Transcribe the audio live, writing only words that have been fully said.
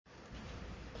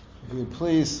If you'd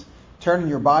please turn in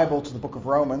your Bible to the book of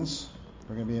Romans.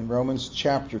 We're going to be in Romans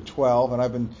chapter 12, and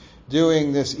I've been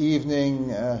doing this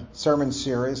evening sermon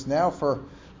series now for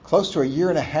close to a year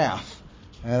and a half,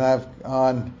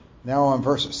 and now on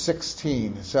verse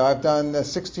 16. So I've done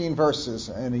 16 verses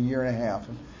in a year and a half.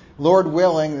 And Lord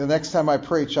willing, the next time I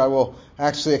preach, I will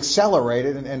actually accelerate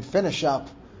it and finish up.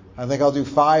 I think I'll do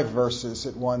 5 verses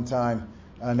at one time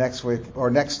next week, or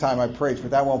next time I preach,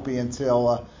 but that won't be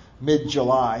until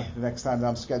mid-July, the next time that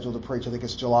I'm scheduled to preach. I think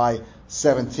it's July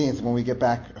 17th when we get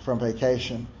back from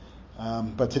vacation.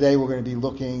 But today we're going to be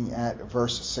looking at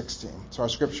verse 16. So our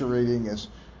scripture reading is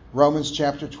Romans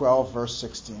chapter 12, verse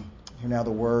 16. Hear now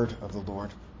the word of the Lord.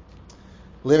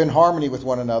 Live in harmony with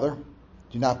one another.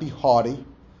 Do not be haughty,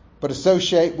 but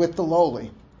associate with the lowly.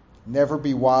 Never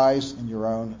be wise in your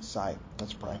own sight.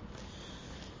 Let's pray.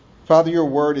 Father, your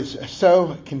word is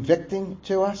so convicting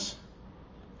to us.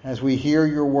 As we hear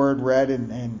your word read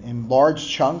in large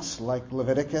chunks like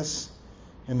Leviticus,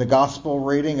 in the gospel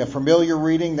reading, a familiar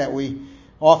reading that we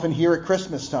often hear at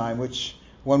Christmas time, which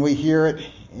when we hear it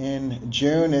in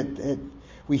June,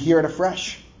 we hear it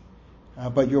afresh.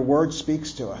 But your word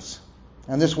speaks to us.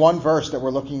 And this one verse that we're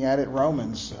looking at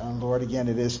Romans, Lord, again,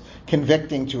 it is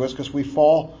convicting to us because we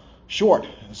fall short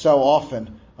so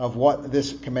often of what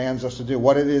this commands us to do,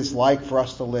 what it is like for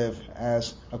us to live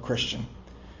as a Christian.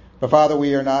 But Father,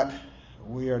 we are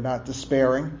not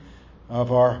despairing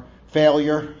of our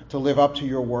failure to live up to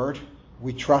your word.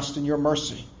 We trust in your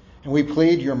mercy, and we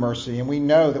plead your mercy, and we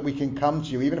know that we can come to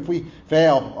you. Even if we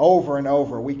fail over and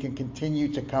over, we can continue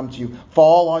to come to you,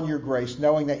 fall on your grace,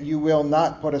 knowing that you will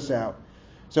not put us out.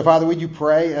 So Father, would you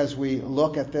pray as we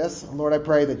look at this? Lord, I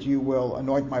pray that you will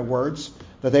anoint my words,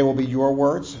 that they will be your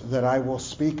words, that I will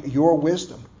speak your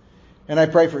wisdom. And I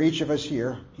pray for each of us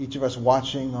here, each of us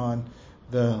watching on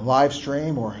the live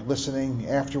stream or listening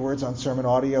afterwards on sermon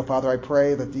audio. Father, I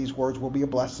pray that these words will be a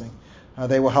blessing.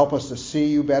 They will help us to see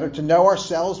you better, to know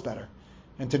ourselves better,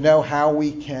 and to know how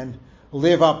we can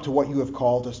live up to what you have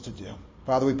called us to do.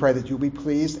 Father, we pray that you'll be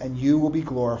pleased and you will be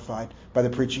glorified by the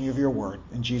preaching of your word.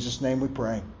 In Jesus' name we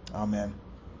pray. Amen.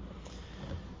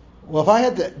 Well, if I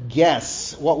had to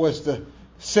guess what was the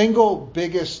single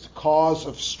biggest cause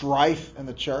of strife in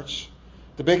the church,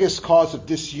 the biggest cause of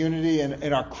disunity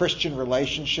in our Christian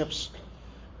relationships,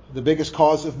 the biggest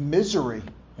cause of misery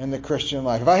in the Christian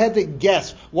life. If I had to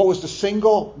guess what was the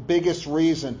single biggest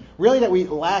reason, really, that we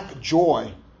lack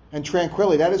joy and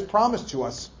tranquility that is promised to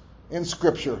us in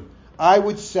Scripture, I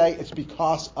would say it's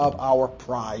because of our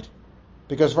pride.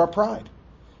 Because of our pride.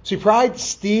 See, pride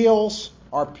steals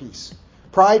our peace.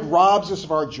 Pride robs us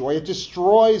of our joy. It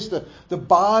destroys the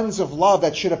bonds of love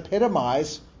that should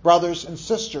epitomize brothers and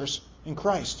sisters in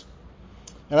Christ.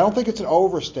 And I don't think it's an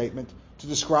overstatement to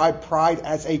describe pride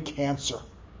as a cancer.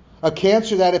 A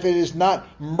cancer that, if it is not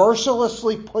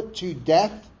mercilessly put to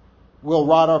death, will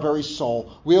rot our very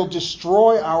soul, will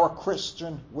destroy our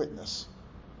Christian witness.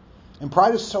 And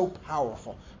pride is so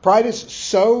powerful. Pride is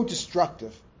so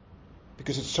destructive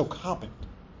because it's so common.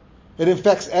 It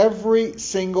infects every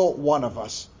single one of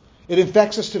us. It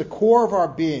infects us to the core of our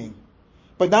being.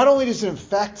 But not only does it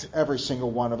infect every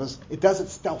single one of us, it does it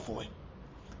stealthily.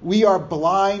 We are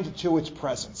blind to its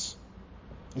presence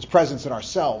in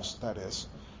ourselves, that is.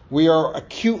 We are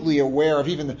acutely aware of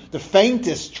even the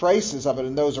faintest traces of it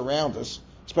in those around us,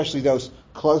 especially those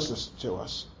closest to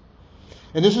us.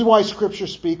 And this is why Scripture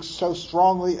speaks so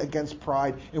strongly against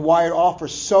pride and why it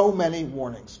offers so many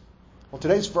warnings. Well,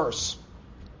 today's verse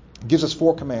gives us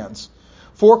 4 commands.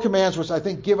 4 commands which I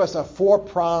think give us a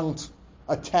 4-pronged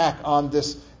attack on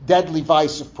this deadly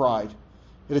vice of pride.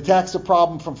 It attacks the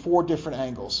problem from 4 different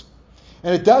angles.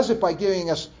 And it does it by giving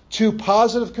us 2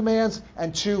 positive commands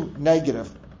and 2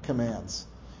 negative commands.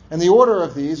 And the order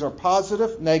of these are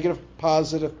positive, negative,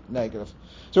 positive, negative.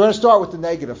 So we're going to start with the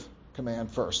negative command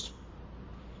first.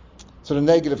 So the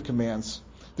negative commands.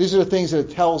 These are the things that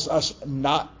it tells us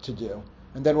not to do.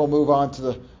 And then we'll move on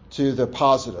to the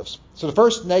positives. So the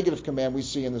first negative command we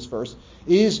see in this verse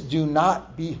is do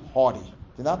not be haughty.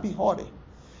 Do not be haughty.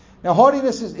 Now,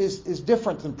 haughtiness is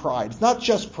different than pride. It's not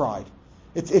just pride.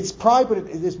 It's pride, but it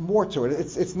is more to it.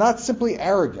 It's not simply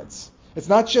arrogance. It's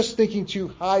not just thinking too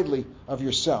highly of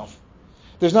yourself.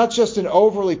 There's not just an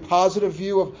overly positive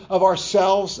view of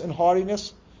ourselves in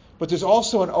haughtiness, but there's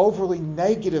also an overly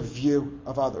negative view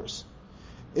of others.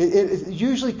 It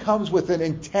usually comes with an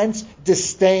intense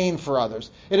disdain for others.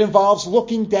 It involves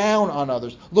looking down on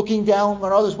others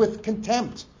with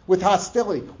contempt, with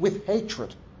hostility, with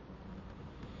hatred.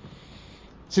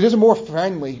 See, there's a more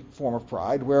friendly form of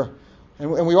pride where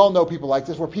and we all know people like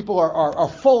this, where people are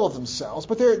full of themselves,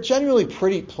 but they're generally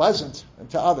pretty pleasant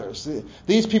to others.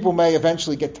 These people may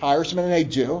eventually get tiresome, and they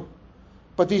do,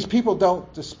 but these people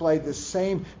don't display the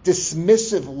same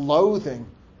dismissive loathing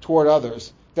toward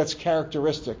others that's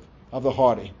characteristic of the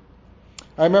haughty.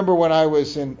 I remember when I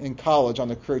was in college on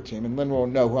the crew team, and Lynn will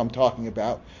know who I'm talking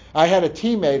about. I had a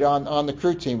teammate on the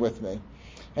crew team with me,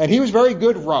 and he was a very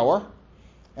good rower,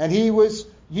 and he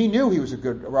knew he was a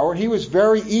good rower, and he was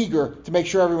very eager to make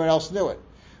sure everyone else knew it.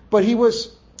 But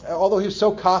although he was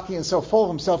so cocky and so full of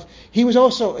himself, he was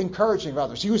also encouraging of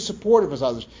others. He was supportive of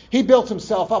others. He built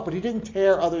himself up, but he didn't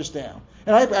tear others down.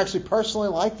 And I actually personally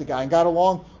liked the guy and got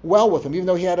along well with him, even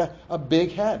though he had a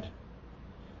big head.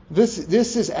 This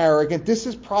is arrogant, this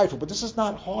is prideful, but this is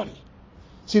not haughty.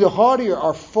 See, the haughty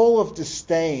are full of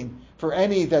disdain for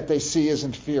any that they see as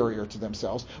inferior to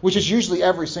themselves, which is usually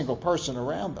every single person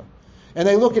around them. And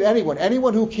they look at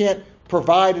anyone who can't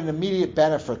provide an immediate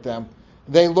benefit them,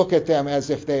 they look at them as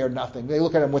if they are nothing. They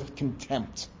look at them with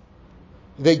contempt.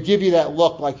 They give you that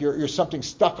look like you're something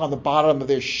stuck on the bottom of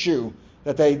their shoe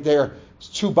that they're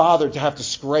too bothered to have to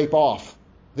scrape off.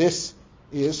 This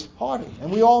is haughty. And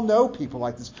we all know people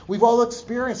like this. We've all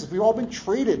experienced this. We've all been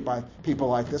treated by people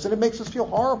like this, and it makes us feel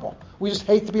horrible. We just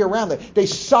hate to be around them. They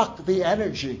suck the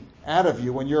energy out of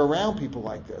you when you're around people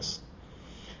like this.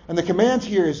 And the command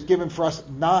here is given for us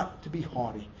not to be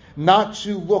haughty, not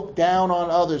to look down on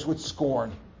others with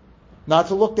scorn, not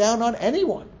to look down on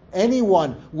anyone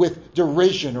with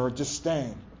derision or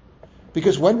disdain.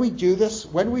 Because when we do this,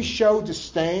 when we show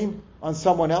disdain on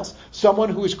someone else, someone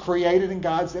who is created in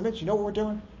God's image, you know what we're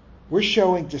doing? We're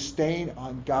showing disdain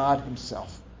on God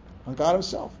himself. On God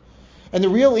himself. And the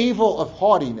real evil of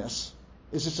haughtiness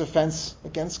is its offense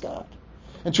against God.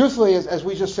 And truthfully, as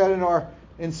we just said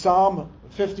in Psalm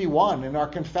 51, in our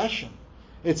confession,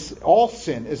 it's all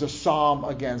sin is a psalm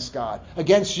against God.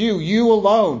 Against you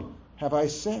alone have I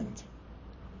sinned.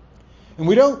 And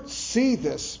we don't see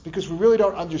this because we really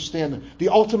don't understand the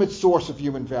ultimate source of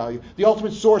human value, the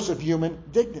ultimate source of human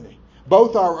dignity,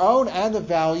 both our own and the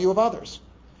value of others.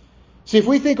 See, if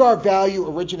we think our value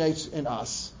originates in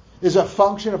us, is a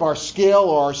function of our skill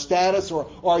or our status or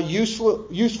our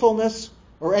usefulness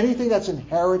or anything that's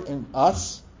inherent in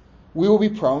us, we will be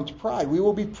prone to pride. We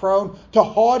will be prone to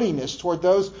haughtiness toward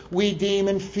those we deem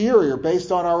inferior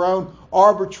based on our own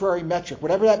arbitrary metric,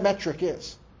 whatever that metric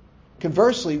is.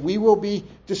 Conversely, we will be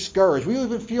discouraged. We will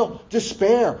even feel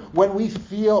despair when we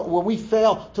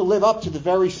fail to live up to the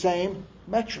very same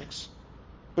metrics.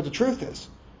 But the truth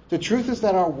is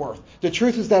that our worth, the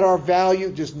truth is that our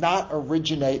value does not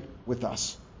originate with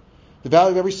us. The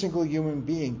value of every single human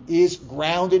being is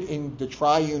grounded in the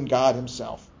triune God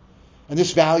himself. And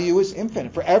this value is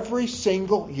infinite for every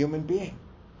single human being.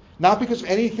 Not because of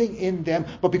anything in them,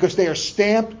 but because they are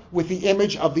stamped with the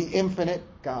image of the infinite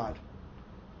God.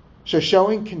 So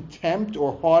showing contempt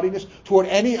or haughtiness toward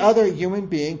any other human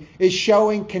being is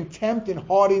showing contempt and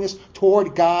haughtiness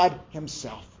toward God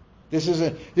himself. This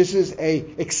is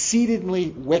a exceedingly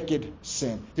wicked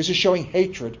sin. This is showing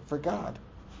hatred for God.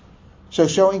 So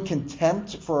showing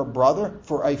contempt for a brother,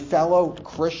 for a fellow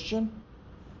Christian,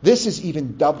 this is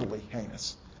even doubly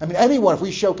heinous. I mean, anyone, if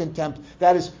we show contempt,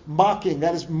 that is mocking,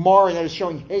 that is marring, that is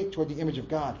showing hate toward the image of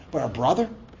God. But a brother,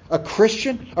 a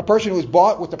Christian, a person who is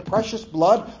bought with the precious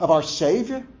blood of our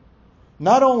Savior,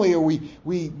 not only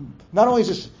does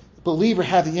this believer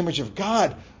have the image of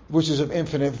God, which is of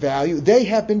infinite value, they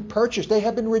have been purchased, they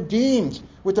have been redeemed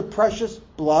with the precious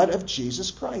blood of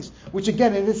Jesus Christ, which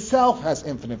again in itself has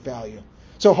infinite value.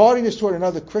 So haughtiness toward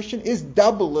another Christian is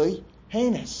doubly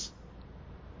heinous.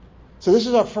 So this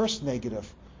is our first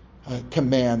negative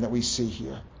command that we see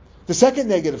here. The second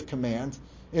negative command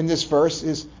in this verse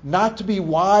is not to be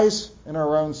wise in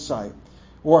our own sight,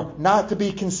 or not to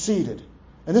be conceited.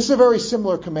 And this is a very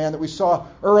similar command that we saw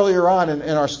earlier on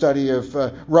in our study of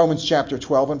Romans chapter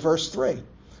 12 and verse 3,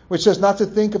 which says not to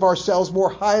think of ourselves more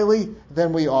highly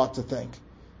than we ought to think,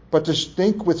 but to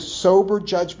think with sober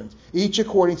judgment, each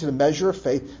according to the measure of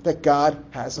faith that God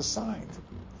has assigned.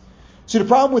 See, the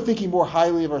problem with thinking more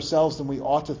highly of ourselves than we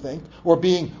ought to think, or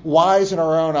being wise in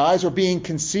our own eyes, or being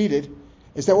conceited,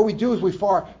 is that what we do is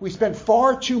we spend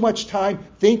far too much time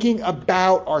thinking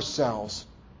about ourselves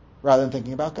rather than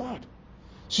thinking about God.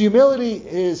 So humility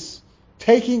is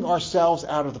taking ourselves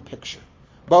out of the picture,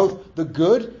 both the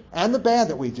good and the bad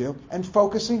that we do, and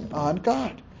focusing on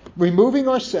God. Removing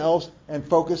ourselves and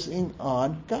focusing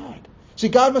on God. See,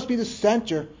 God must be the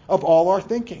center of all our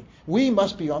thinking. We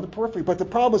must be on the periphery. But the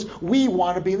problem is we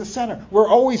want to be in the center. We're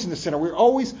always in the center. We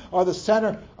always are the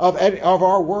center of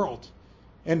our world.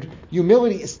 And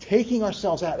humility is taking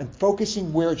ourselves out and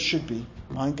focusing where it should be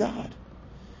on God.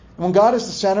 And when God is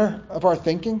the center of our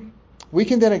thinking, we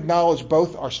can then acknowledge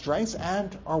both our strengths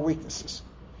and our weaknesses.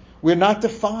 We're not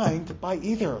defined by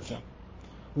either of them.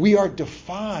 We are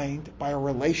defined by a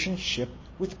relationship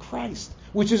with Christ,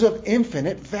 which is of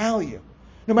infinite value.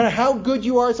 No matter how good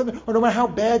you are at something, or no matter how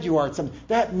bad you are at something,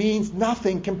 that means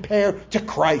nothing compared to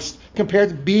Christ, compared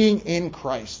to being in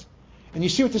Christ. And you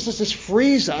see what this is? This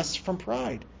frees us from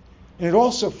pride. And it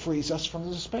also frees us from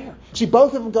the despair. See,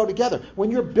 both of them go together. When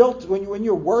you're built, when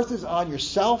your worth is on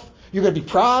yourself, you're going to be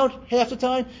proud half the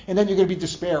time, and then you're going to be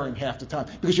despairing half the time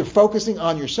because you're focusing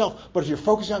on yourself. But if you're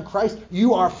focusing on Christ,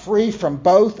 you are free from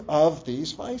both of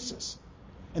these vices.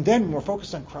 And then when we're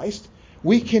focused on Christ,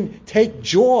 we can take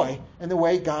joy in the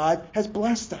way God has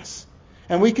blessed us.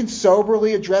 And we can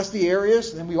soberly address the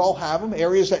areas, and we all have them,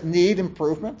 areas that need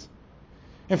improvement.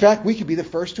 In fact, we can be the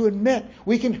first to admit,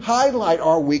 we can highlight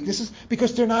our weaknesses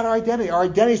because they're not our identity. Our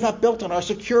identity is not built on our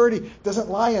security. It doesn't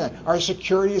lie in that. Our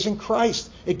security is in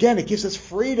Christ. Again, it gives us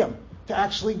freedom to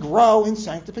actually grow in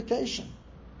sanctification.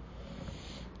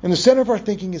 And the center of our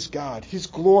thinking is God, His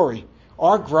glory,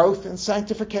 our growth in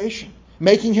sanctification,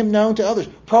 making Him known to others,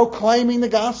 proclaiming the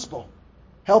gospel,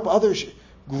 help others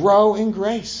grow in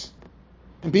grace.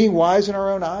 And being wise in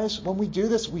our own eyes, when we do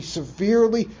this, we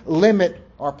severely limit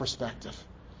our perspective.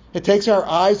 It takes our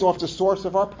eyes off the source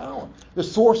of our power, the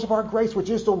source of our grace, which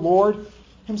is the Lord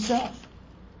Himself.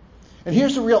 And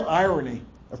here's the real irony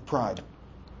of pride.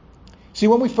 See,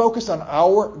 when we focus on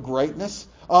our greatness,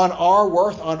 on our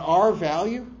worth, on our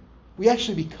value, we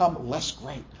actually become less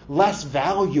great, less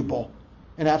valuable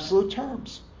in absolute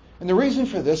terms. And the reason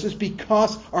for this is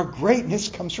because our greatness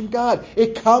comes from God.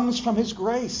 It comes from His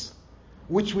grace,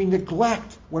 which we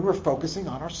neglect when we're focusing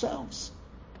on ourselves.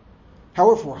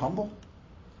 However, if we're humble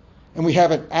and we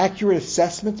have an accurate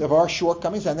assessment of our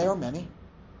shortcomings, and there are many,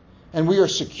 and we are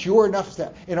secure enough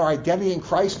in our identity in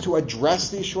Christ to address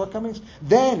these shortcomings,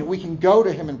 then we can go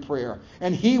to Him in prayer,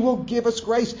 and He will give us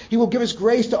grace. He will give us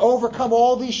grace to overcome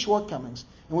all these shortcomings,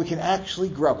 and we can actually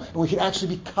grow, and we can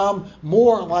actually become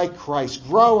more like Christ,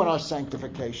 grow in our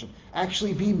sanctification,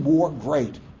 actually be more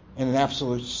great in an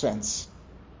absolute sense.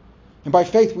 And by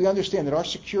faith, we understand that our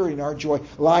security and our joy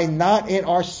lie not in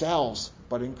ourselves,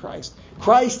 but in Christ.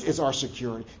 Christ is our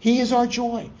security. He is our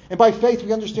joy. And by faith,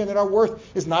 we understand that our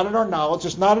worth is not in our knowledge,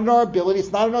 it's not in our ability,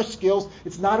 it's not in our skills,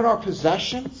 it's not in our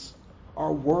possessions.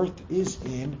 Our worth is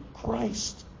in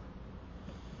Christ.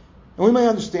 And we may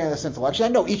understand this intellectually.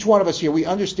 I know each one of us here, we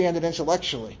understand it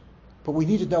intellectually. But we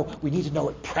need to know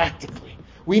it practically.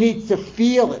 We need to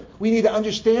feel it. We need to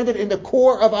understand it in the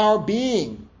core of our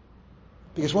being.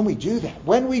 Because when we do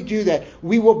that,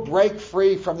 we will break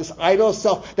free from this idol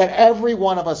self that every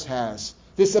one of us has.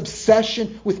 This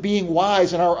obsession with being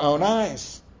wise in our own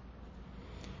eyes.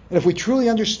 And if we truly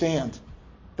understand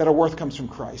that our worth comes from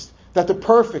Christ, that the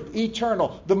perfect,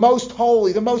 eternal, the most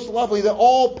holy, the most lovely, the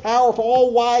all-powerful,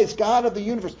 all-wise God of the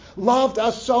universe loved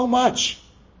us so much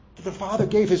that the Father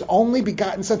gave His only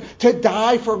begotten Son to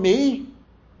die for me,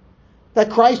 that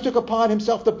Christ took upon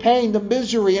Himself the pain, the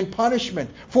misery, and punishment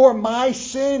for my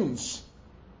sins.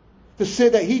 The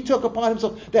sin that He took upon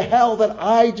Himself, the hell that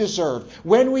I deserved.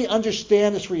 When we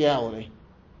understand this reality,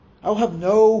 I'll have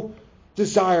no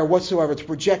desire whatsoever to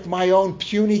project my own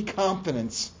puny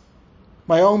confidence,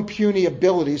 my own puny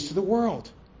abilities to the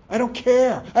world. I don't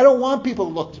care. I don't want people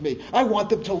to look to me. I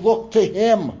want them to look to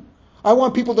Him. I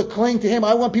want people to cling to Him.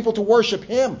 I want people to worship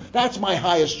Him. That's my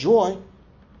highest joy.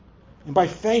 And by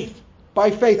faith,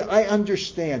 I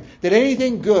understand that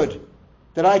anything good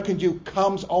that I can do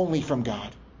comes only from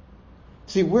God.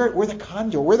 See, we're the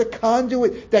conduit. We're the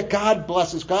conduit that God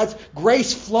blesses. God's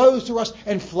grace flows through us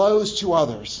and flows to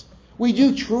others. We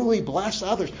do truly bless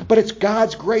others, but it's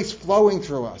God's grace flowing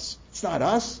through us. It's not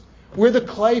us. We're the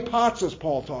clay pots, as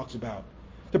Paul talks about,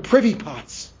 the privy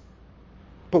pots.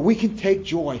 But we can take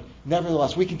joy,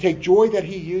 nevertheless. We can take joy that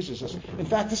He uses us. In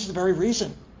fact, this is the very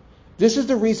reason. This is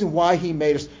the reason why He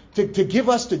made us, to give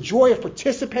us the joy of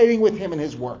participating with Him in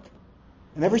His work.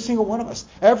 And every single one of us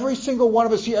here, every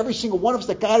single one of us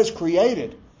that God has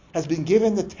created has been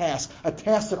given the task, a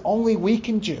task that only we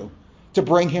can do to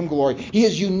bring Him glory. He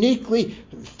has uniquely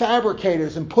fabricated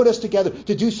us and put us together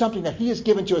to do something that He has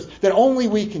given to us that only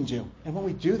we can do. And when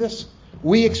we do this,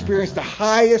 we experience the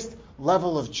highest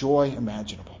level of joy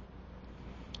imaginable.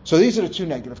 So these are the two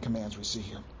negative commands we see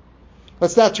here.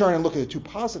 Let's now turn and look at the two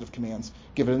positive commands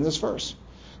given in this verse.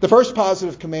 The first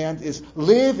positive command is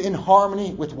live in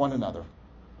harmony with one another.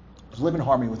 Live in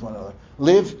harmony with one another.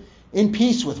 Live in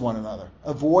peace with one another.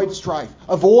 Avoid strife.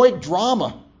 Avoid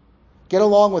drama. Get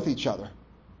along with each other.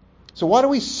 So why do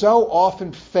we so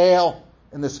often fail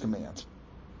in this command?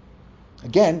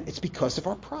 Again, it's because of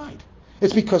our pride.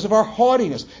 It's because of our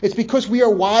haughtiness. It's because we are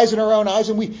wise in our own eyes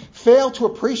and we fail to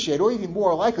appreciate, or even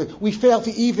more likely, we fail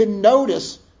to even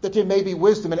notice that there may be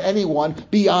wisdom in anyone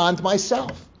beyond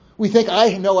myself. We think,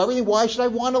 I know everything. Why should I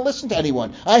want to listen to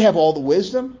anyone? I have all the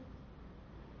wisdom.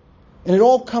 And it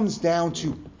all comes down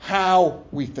to how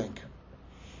we think,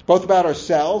 both about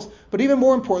ourselves, but even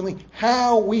more importantly,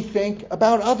 how we think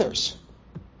about others.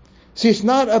 See, it's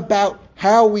not about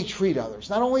how we treat others.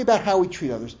 Not only about how we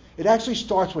treat others, it actually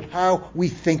starts with how we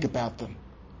think about them.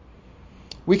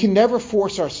 We can never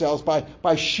force ourselves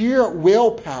by sheer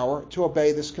willpower to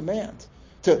obey this command,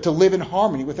 to live in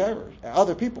harmony with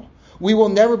other people. We will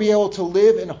never be able to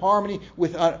live in harmony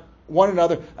with one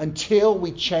another until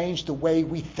we change the way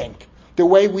we think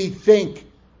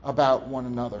about one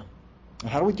another. And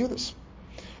how do we do this?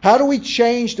 How do we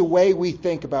change the way we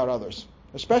think about others,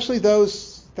 especially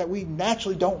those that we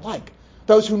naturally don't like,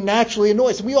 those who naturally annoy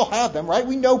us? And we all have them, right?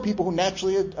 We know people who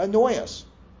naturally annoy us.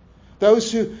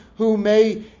 Those who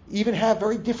may even have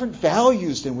very different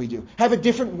values than we do, have a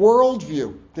different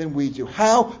worldview than we do.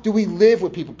 How do we live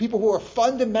with people who are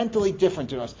fundamentally different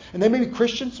to us? And they may be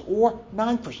Christians or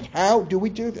non-Christians. How do we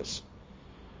do this?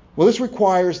 Well, this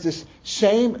requires this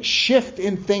same shift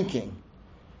in thinking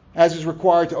as is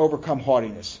required to overcome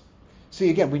haughtiness. See,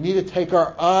 again, we need to take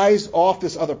our eyes off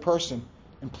this other person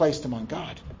and place them on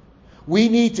God. We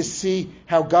need to see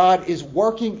how God is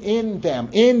working in them,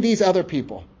 in these other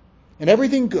people. And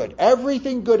everything good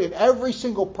in every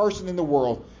single person in the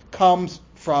world comes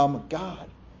from God.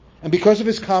 And because of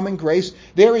his common grace,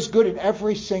 there is good in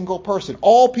every single person,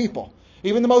 all people.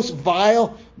 Even the most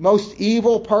vile, most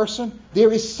evil person,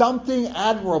 there is something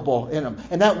admirable in them.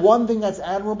 And that one thing that's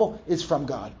admirable is from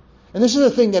God. And this is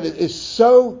the thing that is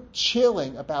so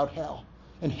chilling about hell.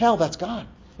 In hell, that's God.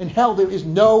 In hell, there is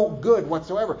no good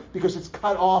whatsoever because it's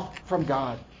cut off from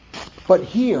God. But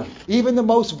here, even the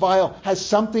most vile has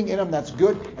something in them that's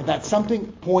good, and that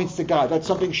something points to God. That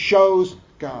something shows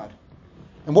God.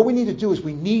 And what we need to do is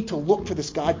we need to look for this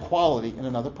God quality in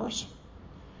another person.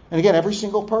 And again, every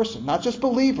single person, not just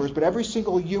believers, but every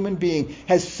single human being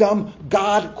has some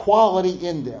God quality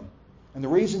in them. And the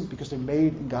reason, because they're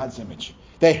made in God's image.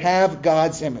 They have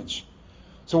God's image.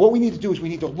 So what we need to do is we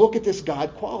need to look at this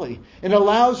God quality. And it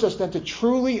allows us then to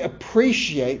truly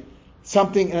appreciate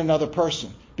something in another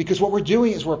person. Because what we're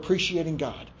doing is we're appreciating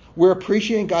God. We're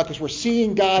appreciating God because we're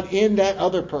seeing God in that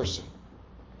other person.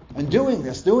 And doing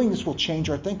this will change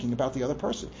our thinking about the other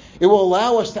person. It will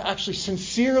allow us to actually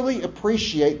sincerely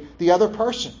appreciate the other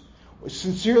person.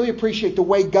 Sincerely appreciate the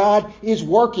way God is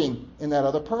working in that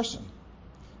other person.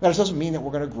 Now, this doesn't mean that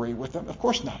we're going to agree with them. Of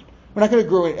course not. We're not going to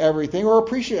agree with everything or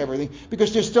appreciate everything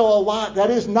because there's still a lot that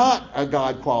is not a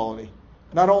God quality.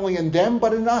 Not only in them,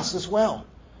 but in us as well.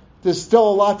 There's still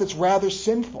a lot that's rather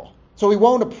sinful. So we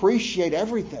won't appreciate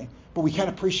everything, but we can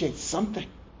appreciate something.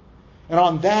 And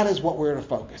on that is what we're to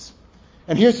focus.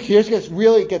 And here's gets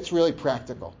really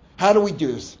practical. How do we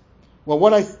do this? Well,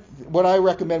 what I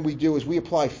recommend we do is we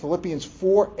apply Philippians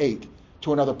 4:8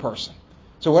 to another person.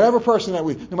 So whatever person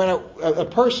no matter a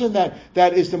person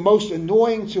that is the most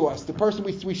annoying to us, the person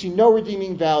we see no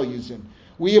redeeming values in,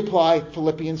 we apply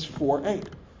Philippians 4:8.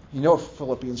 You know what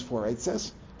Philippians 4:8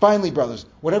 says? Finally, brothers,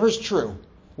 whatever is true,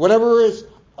 whatever is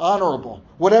honorable,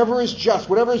 whatever is just,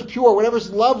 whatever is pure, whatever is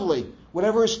lovely,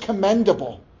 whatever is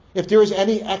commendable, if there is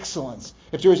any excellence,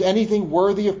 if there is anything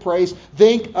worthy of praise,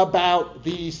 think about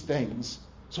these things.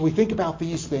 So we think about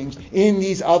these things in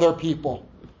these other people.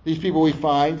 These people we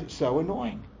find so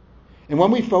annoying. And when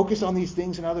we focus on these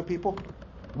things in other people,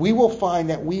 we will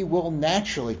find that we will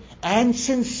naturally and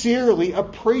sincerely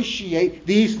appreciate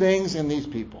these things in these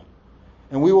people.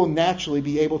 And we will naturally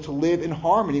be able to live in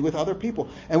harmony with other people.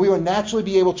 And we will naturally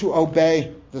be able to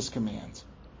obey this command.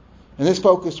 And this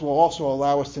focus will also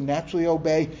allow us to naturally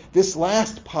obey this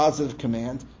last positive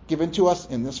command given to us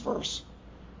in this verse.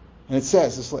 And it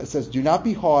says, do not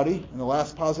be haughty, and the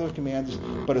last positive command is,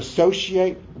 but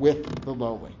associate with the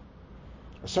lowly.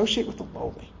 Associate with the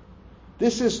lowly.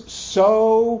 This is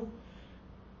so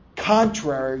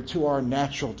contrary to our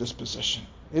natural disposition.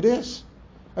 It is.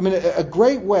 I mean, a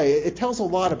great way, it tells a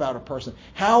lot about a person.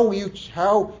 How you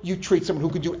treat someone who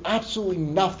could do absolutely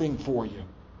nothing for you.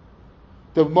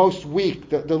 The most weak,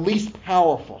 the least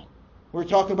powerful. We were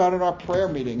talking about in our prayer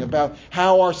meeting about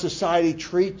how our society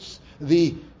treats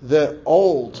the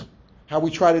old, how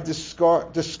we try to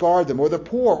discard them, or the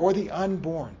poor, or the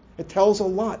unborn. It tells a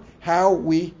lot how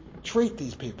we treat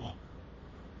these people.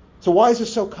 So why is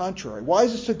this so contrary? Why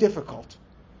is it so difficult?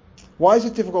 Why is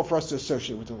it difficult for us to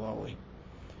associate with the lowly?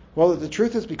 Well, the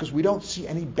truth is because we don't see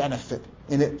any benefit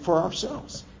in it for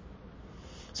ourselves.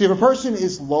 See, if a person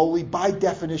is lowly, by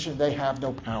definition, they have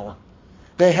no power.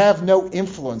 They have no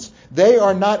influence. They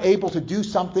are not able to do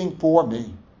something for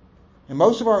me. And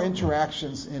most of our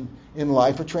interactions in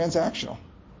life are transactional.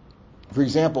 For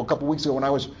example, a couple weeks ago when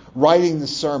I was writing the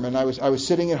sermon, I was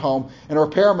sitting at home, and a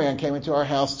repairman came into our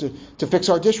house to fix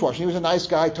our dishwasher. He was a nice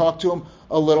guy. I talked to him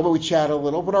a little bit. We chatted a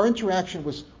little, but our interaction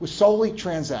was solely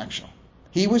transactional.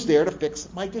 He was there to fix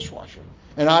my dishwasher,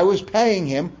 and I was paying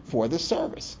him for the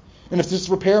service. And if this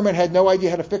repairman had no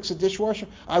idea how to fix a dishwasher,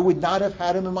 I would not have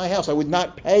had him in my house. I would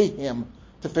not pay him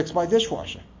to fix my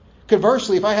dishwasher.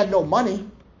 Conversely, if I had no money,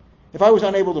 if I was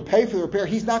unable to pay for the repair,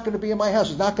 he's not going to be in my house.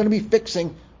 He's not going to be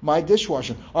fixing my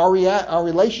dishwasher. Our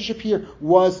relationship here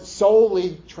was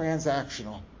solely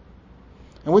transactional.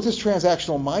 And with this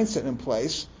transactional mindset in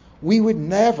place, we would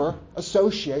never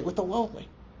associate with the lowly.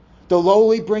 The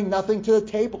lowly bring nothing to the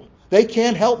table. They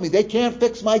can't help me. They can't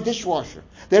fix my dishwasher.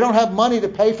 They don't have money to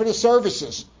pay for the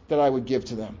services that I would give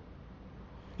to them.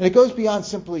 And it goes beyond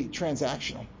simply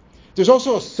transactional. There's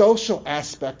also a social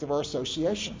aspect of our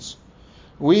associations.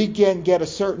 We can get a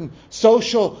certain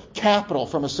social capital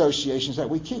from associations that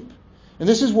we keep. And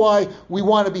this is why we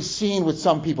want to be seen with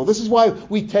some people. This is why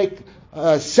we take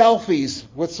selfies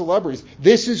with celebrities.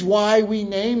 This is why we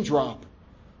name drop.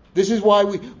 This is why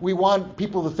we want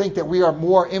people to think that we are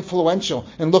more influential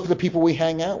and look at the people we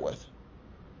hang out with.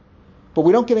 But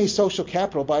we don't get any social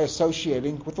capital by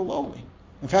associating with the lowly.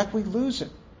 In fact, we lose it.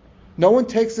 No one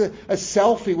takes a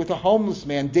selfie with a homeless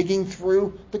man digging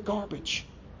through the garbage.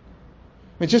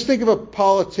 I mean, just think of a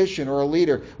politician or a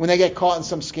leader when they get caught in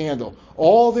some scandal.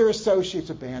 All their associates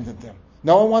abandon them.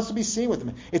 No one wants to be seen with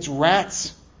them. It's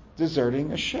rats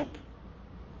deserting a ship.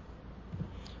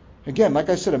 Again, like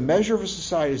I said, a measure of a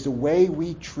society is the way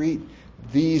we treat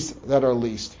these that are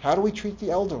least. How do we treat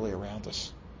the elderly around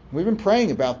us? We've been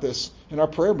praying about this in our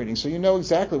prayer meetings, so you know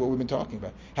exactly what we've been talking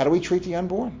about. How do we treat the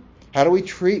unborn? How do we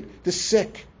treat the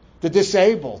sick, the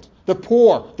disabled, the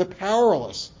poor, the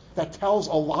powerless? That tells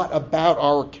a lot about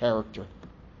our character.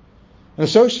 And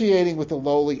associating with the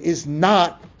lowly is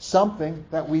not something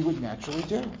that we would naturally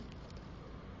do.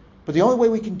 But the only way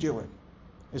we can do it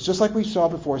is just like we saw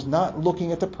before, is not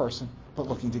looking at the person, but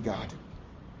looking to God.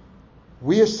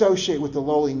 We associate with the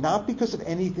lowly not because of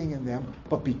anything in them,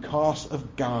 but because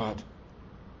of God.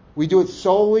 We do it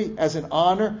solely as an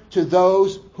honor to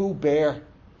those who bear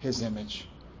His image.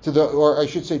 To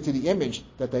the image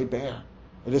that they bear.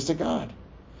 It is to God.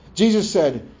 Jesus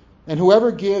said, "And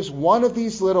whoever gives one of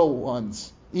these little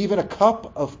ones even a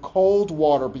cup of cold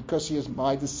water because he is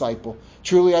my disciple,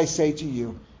 truly I say to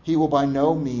you, he will by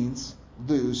no means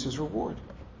lose his reward."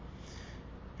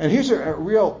 And here's a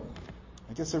real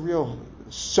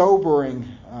sobering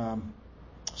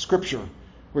scripture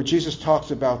where Jesus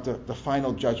talks about the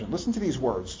final judgment. Listen to these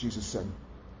words Jesus said.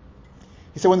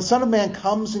 He said, "When the Son of Man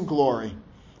comes in glory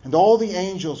and all the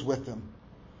angels with him,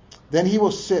 then he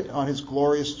will sit on his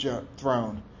glorious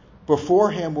throne. Before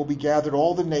him will be gathered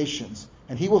all the nations,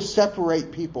 and he will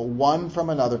separate people one from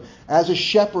another, as a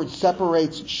shepherd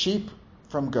separates sheep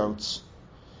from goats.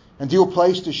 And he will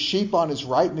place the sheep on his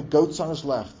right and the goats on his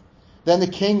left. Then the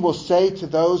king will say to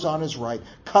those on his right,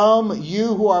 'Come,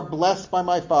 you who are blessed by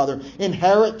my Father,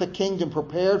 inherit the kingdom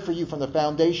prepared for you from the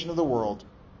foundation of the world.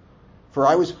 For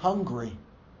I was hungry,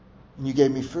 and you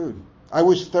gave me food. I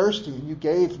was thirsty, and you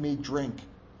gave me drink.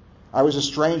 I was a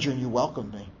stranger, and you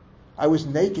welcomed me. I was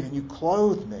naked, and you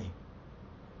clothed me.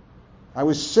 I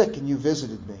was sick, and you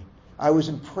visited me. I was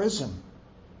in prison,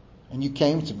 and you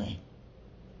came to me.'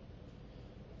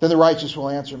 Then the righteous will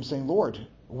answer him, saying, 'Lord,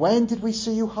 when did we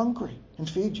see you hungry and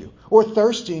feed you, or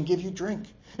thirsty and give you drink?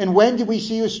 And when did we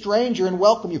see you a stranger and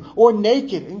welcome you, or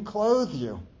naked and clothe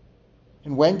you?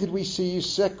 And when did we see you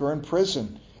sick or in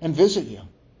prison and visit you?'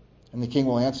 And the king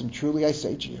will answer him, 'Truly I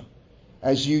say to you,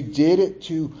 as you did it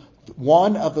to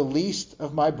one of the least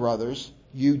of my brothers,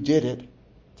 you did it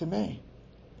to me.'"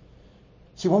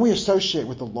 See, when we associate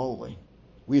with the lowly,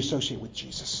 we associate with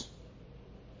Jesus.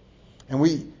 And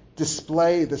we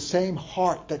display the same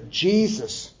heart that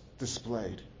Jesus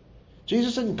displayed.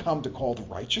 Jesus didn't come to call the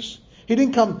righteous. He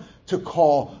didn't come to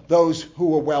call those who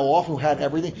were well off, who had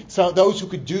everything, so those who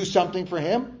could do something for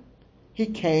him. He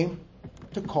came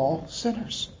to call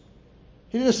sinners.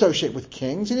 He didn't associate with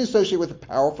kings. He didn't associate with the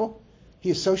powerful. He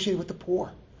associated with the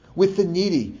poor, with the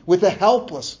needy, with the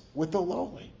helpless, with the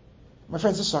lowly. My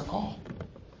friends, this is our call.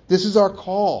 This is our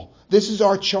call. This is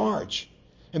our charge.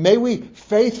 And may we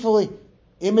faithfully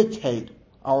imitate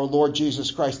our Lord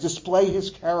Jesus Christ, display his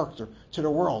character to the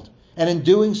world. And in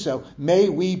doing so, may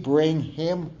we bring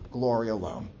him glory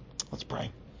alone. Let's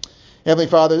pray. Heavenly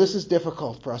Father, this is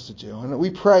difficult for us to do. And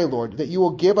we pray, Lord, that you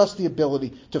will give us the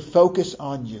ability to focus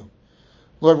on you.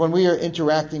 Lord, when we are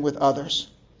interacting with others,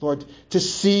 Lord, to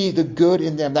see the good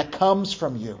in them that comes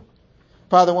from you.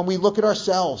 Father, when we look at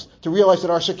ourselves, to realize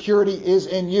that our security is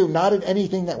in you, not in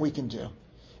anything that we can do.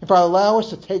 And Father, allow us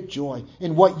to take joy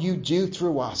in what you do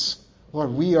through us.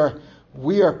 Lord, we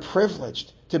are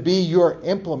privileged to be your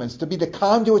implements, to be the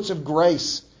conduits of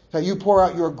grace, that you pour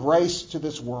out your grace to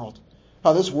this world.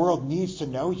 Father, this world needs to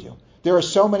know you. There are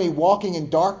so many walking in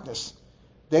darkness.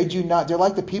 They're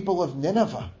like the people of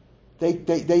Nineveh.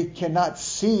 They cannot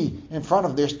see in front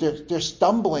of them. They're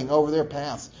stumbling over their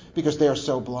paths because they are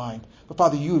so blind. But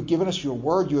Father, you have given us your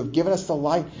word. You have given us the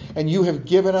light. And you have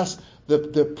given us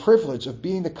the privilege of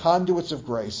being the conduits of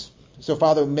grace. So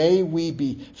Father, may we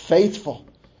be faithful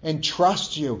and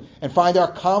trust you and find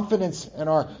our confidence and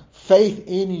our faith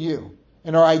in you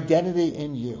and our identity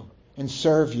in you and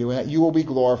serve you. And that you will be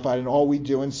glorified in all we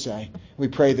do and say. We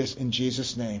pray this in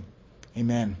Jesus' name.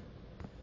 Amen.